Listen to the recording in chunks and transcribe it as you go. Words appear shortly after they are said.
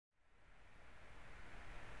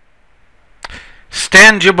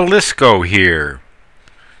Stan Gibilisco here,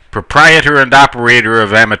 proprietor and operator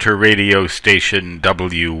of amateur radio station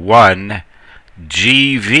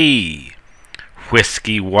W1GV,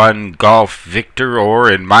 Whiskey 1 Golf Victor, or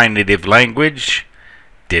in my native language,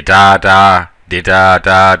 da-da-da,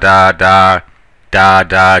 da-da-da-da-da,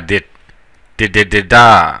 da-da-da-da-da.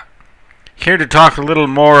 Here to talk a little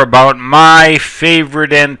more about my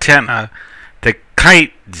favorite antenna, the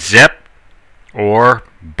Kite Zepp, or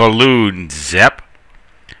balloon Zepp.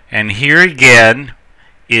 And here again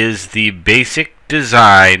is the basic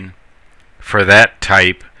design for that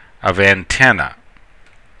type of antenna.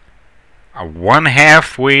 A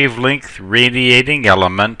 1/2 wavelength radiating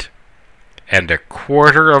element and a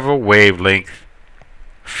 1/4 of a wavelength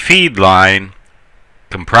feed line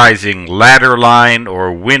comprising ladder line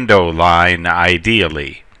or window line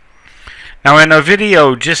ideally. Now in a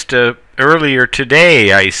video just earlier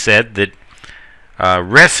today I said that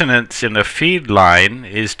resonance in a feed line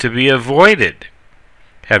is to be avoided,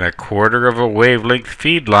 and a 1/4 of a wavelength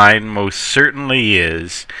feed line most certainly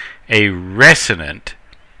is a resonant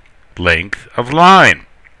length of line.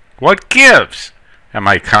 What gives? Am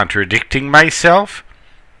I contradicting myself?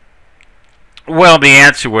 Well, the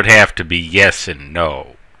answer would have to be yes and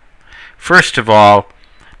no. First of all,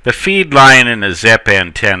 the feed line in a Zepp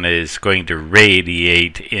antenna is going to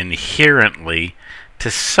radiate inherently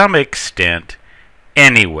to some extent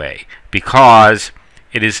anyway, because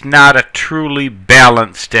it is not a truly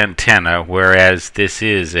balanced antenna, whereas this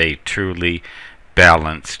is a truly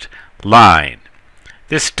balanced line.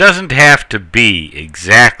 This doesn't have to be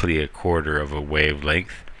exactly a 1/4 of a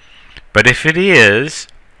wavelength, but if it is,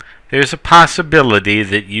 there's a possibility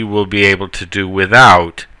that you will be able to do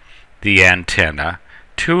without the antenna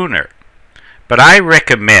tuner. But I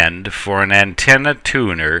recommend for an antenna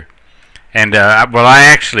tuner, and I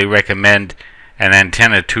actually recommend an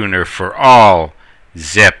antenna tuner for all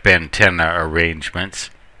Zepp antenna arrangements,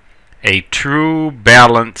 a true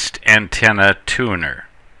balanced antenna tuner.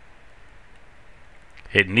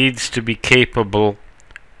 It needs to be capable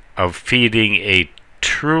of feeding a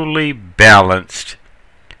truly balanced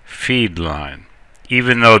feed line,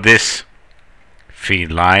 even though this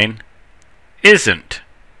feed line isn't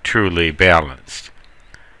truly balanced.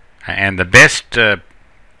 And the best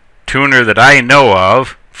tuner that I know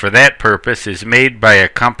of for that purpose is made by a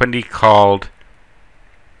company called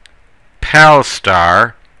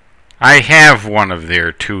Palstar. I have one of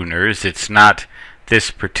their tuners. It's not this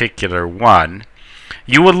particular one.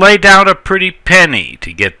 You will lay down a pretty penny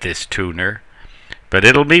to get this tuner, but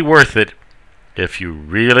it'll be worth it if you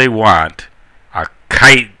really want a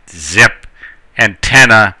Kite Zepp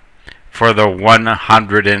antenna for the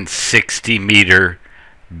 160 meter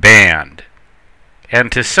band,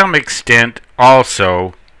 and to some extent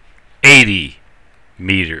also 80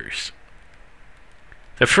 meters.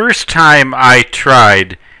 The first time I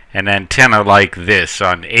tried an antenna like this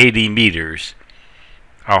on 80 meters,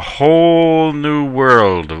 a whole new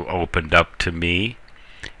world opened up to me.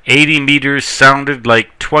 80 meters sounded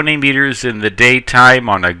like 20 meters in the daytime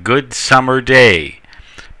on a good summer day,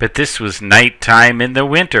 but this was nighttime in the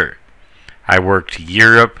winter. I worked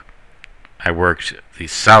Europe, I worked the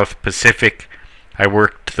South Pacific, I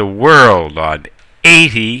worked the world on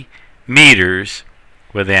 80 meters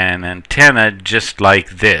with an antenna just like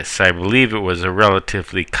this. I believe it was a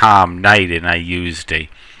relatively calm night and I used a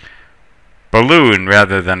balloon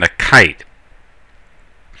rather than a kite.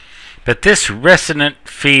 But this resonant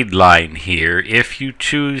feed line here, if you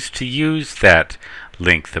choose to use that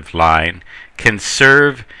length of line, can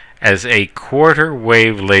serve as a 1/4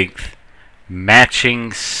 wavelength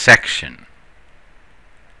matching section.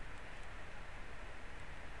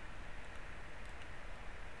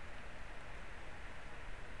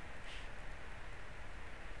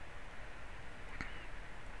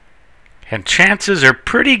 And chances are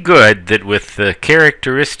pretty good that with the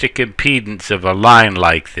characteristic impedance of a line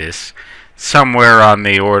like this, somewhere on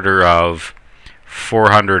the order of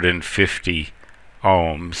 450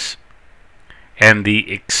 ohms, and the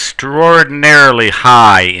extraordinarily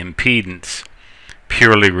high impedance,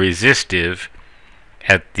 purely resistive,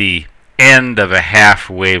 at the end of a 1/2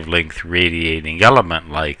 wavelength radiating element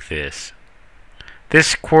like this,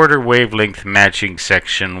 this 1/4 wavelength matching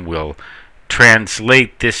section will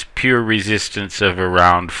translate this pure resistance of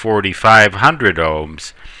around 4,500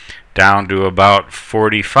 ohms down to about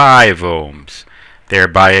 45 ohms,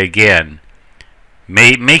 thereby again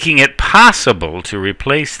making it possible to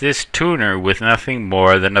replace this tuner with nothing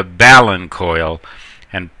more than a balun coil,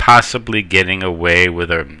 and possibly getting away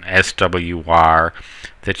with an SWR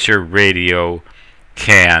that your radio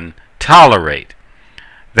can tolerate.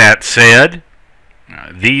 That said,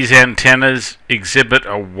 These antennas exhibit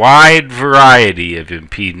a wide variety of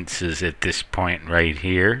impedances at this point right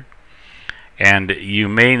here, and you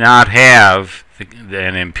may not have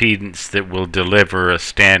an impedance that will deliver a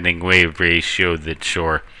standing wave ratio that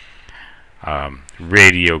your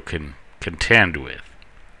radio can contend with.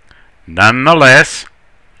 Nonetheless,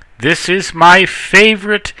 this is my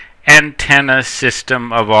favorite antenna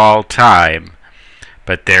system of all time,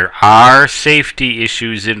 but there are safety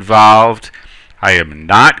issues involved. I am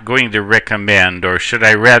not going to recommend, or should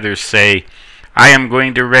I rather say, I am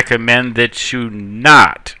going to recommend that you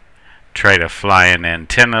not try to fly an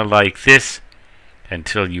antenna like this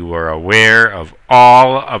until you are aware of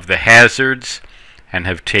all of the hazards and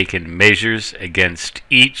have taken measures against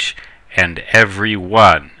each and every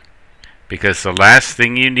one. Because the last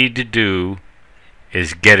thing you need to do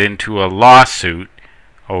is get into a lawsuit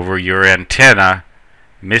over your antenna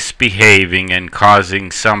misbehaving and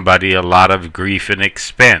causing somebody a lot of grief and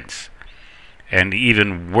expense. And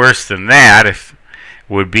even worse than that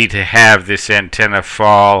would be to have this antenna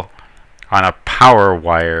fall on a power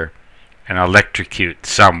wire and electrocute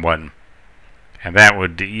someone. And that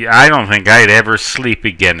would, I don't think I'd ever sleep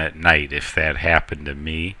again at night if that happened to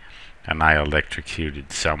me and I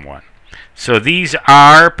electrocuted someone. So these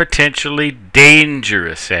are potentially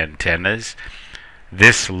dangerous antennas.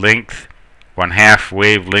 This length, 1/2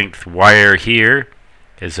 wavelength wire here,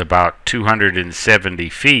 is about 270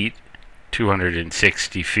 feet,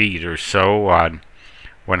 260 feet or so on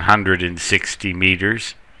 160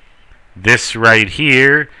 meters. This right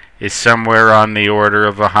here is somewhere on the order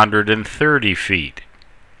of 130 feet.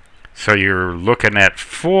 So you're looking at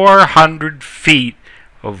 400 feet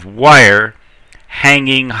of wire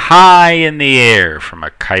hanging high in the air from a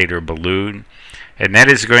kite or balloon, and that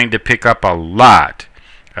is going to pick up a lot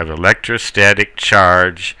of electrostatic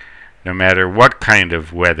charge no matter what kind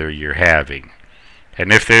of weather you're having.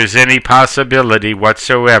 And if there's any possibility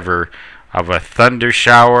whatsoever of a thunder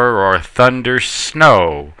shower or thunder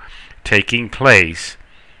snow taking place,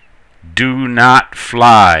 do not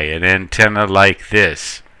fly an antenna like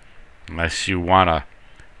this unless you want to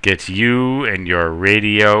get you and your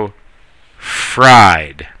radio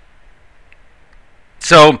fried.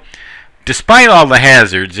 So, despite all the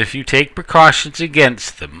hazards, if you take precautions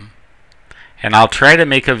against them, and I'll try to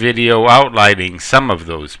make a video outlining some of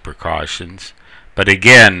those precautions, but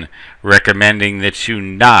again, recommending that you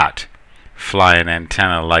not fly an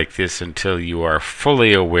antenna like this until you are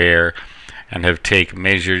fully aware and have taken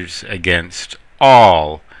measures against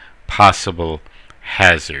all possible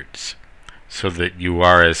hazards so that you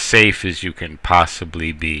are as safe as you can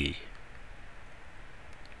possibly be.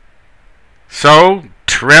 So,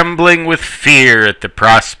 trembling with fear at the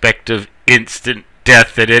prospect of instant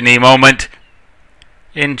death at any moment,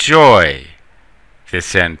 enjoy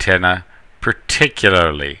this antenna,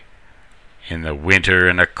 particularly in the winter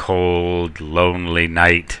and a cold, lonely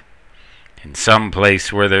night. In some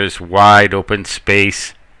place where there's wide open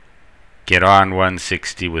space, get on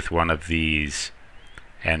 160 with one of these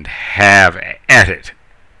and have at it.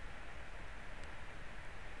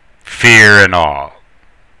 Fear and all.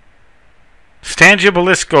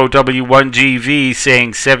 Stangibelisco W1GV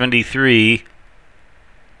saying 73,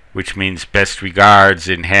 which means best regards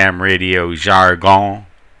in ham radio jargon,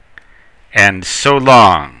 and so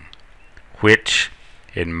long, which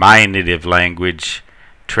in my native language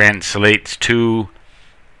translates to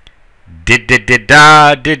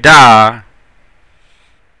did-did-did-da-did-da.